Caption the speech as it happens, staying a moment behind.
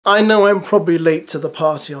I know I'm probably late to the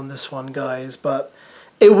party on this one, guys, but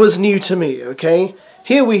it was new to me, okay?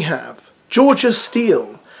 Here we have Georgia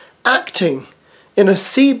Steele acting in a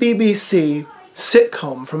CBBC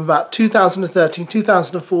sitcom from about 2013,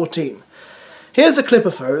 2014. Here's a clip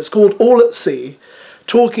of her, it's called All at Sea,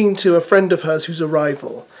 talking to a friend of hers who's a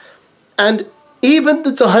rival. And even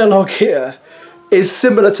the dialogue here is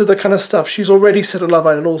similar to the kind of stuff she's already said on Love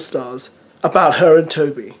Island All Stars about her and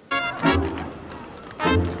Toby.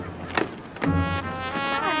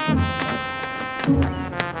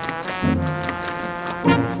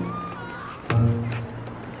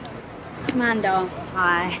 Amanda,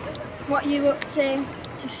 hi. What are you up to?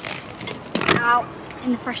 Just out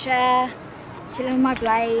in the fresh air, chilling with my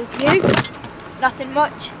Blaze. You? Nothing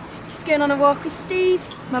much. Just going on a walk with Steve,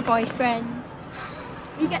 my boyfriend.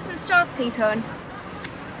 Will you get some straws, please, hon?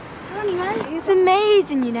 So anyway, It's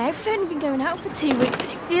amazing, you know. We've only been going out for 2 weeks, but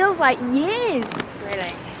it feels like years. really?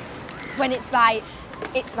 When it's right,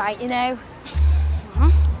 you know.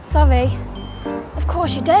 Sorry. Of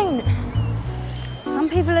course you don't. Some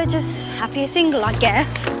people are just happier single, I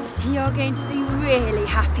guess. You're going to be really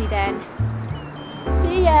happy then.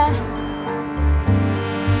 See ya.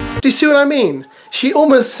 Do you see what I mean? She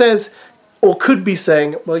almost says, or could be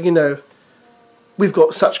saying, well, you know, we've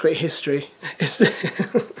got such great history.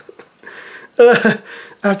 I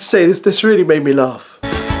have to say, this really made me laugh. I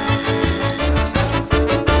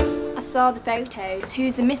saw the photos.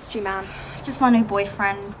 Who's the mystery man? Just my new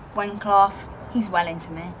boyfriend, one class. He's well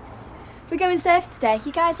into me. We're going surf today.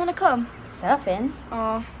 You guys want to come? Surfing?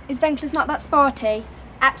 Oh, is Venkler's not that sporty?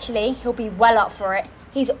 Actually, he'll be well up for it.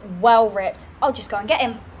 He's well ripped. I'll just go and get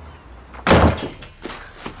him.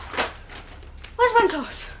 Where's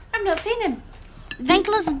Winkles? I've not seen him.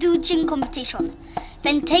 Venkler's doing competition.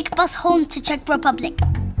 Then take bus home to Czech Republic.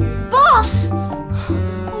 Boss!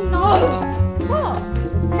 Oh no! What?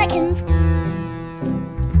 Seconds.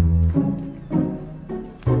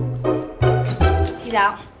 He's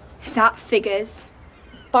out. That figures.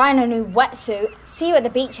 Buying a new wetsuit. See you at the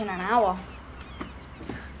beach in an hour.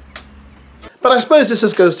 But I suppose this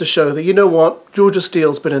just goes to show that, you know what, Georgia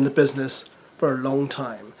Steele's been in the business for a long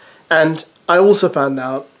time. And I also found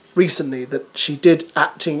out recently that she did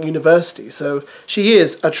acting at university, so she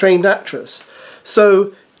is a trained actress.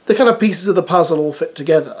 So the kind of pieces of the puzzle all fit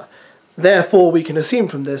together. Therefore, we can assume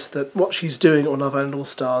from this that what she's doing on Love Island All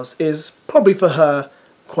Stars is probably for her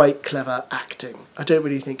quite clever acting. I don't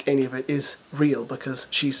really think any of it is real because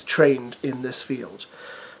she's trained in this field.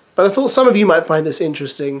 But I thought some of you might find this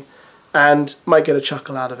interesting and might get a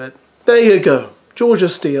chuckle out of it. There you go. Georgia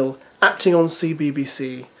Steele acting on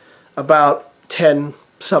CBBC about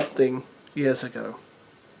 10-something years ago.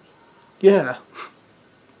 Yeah.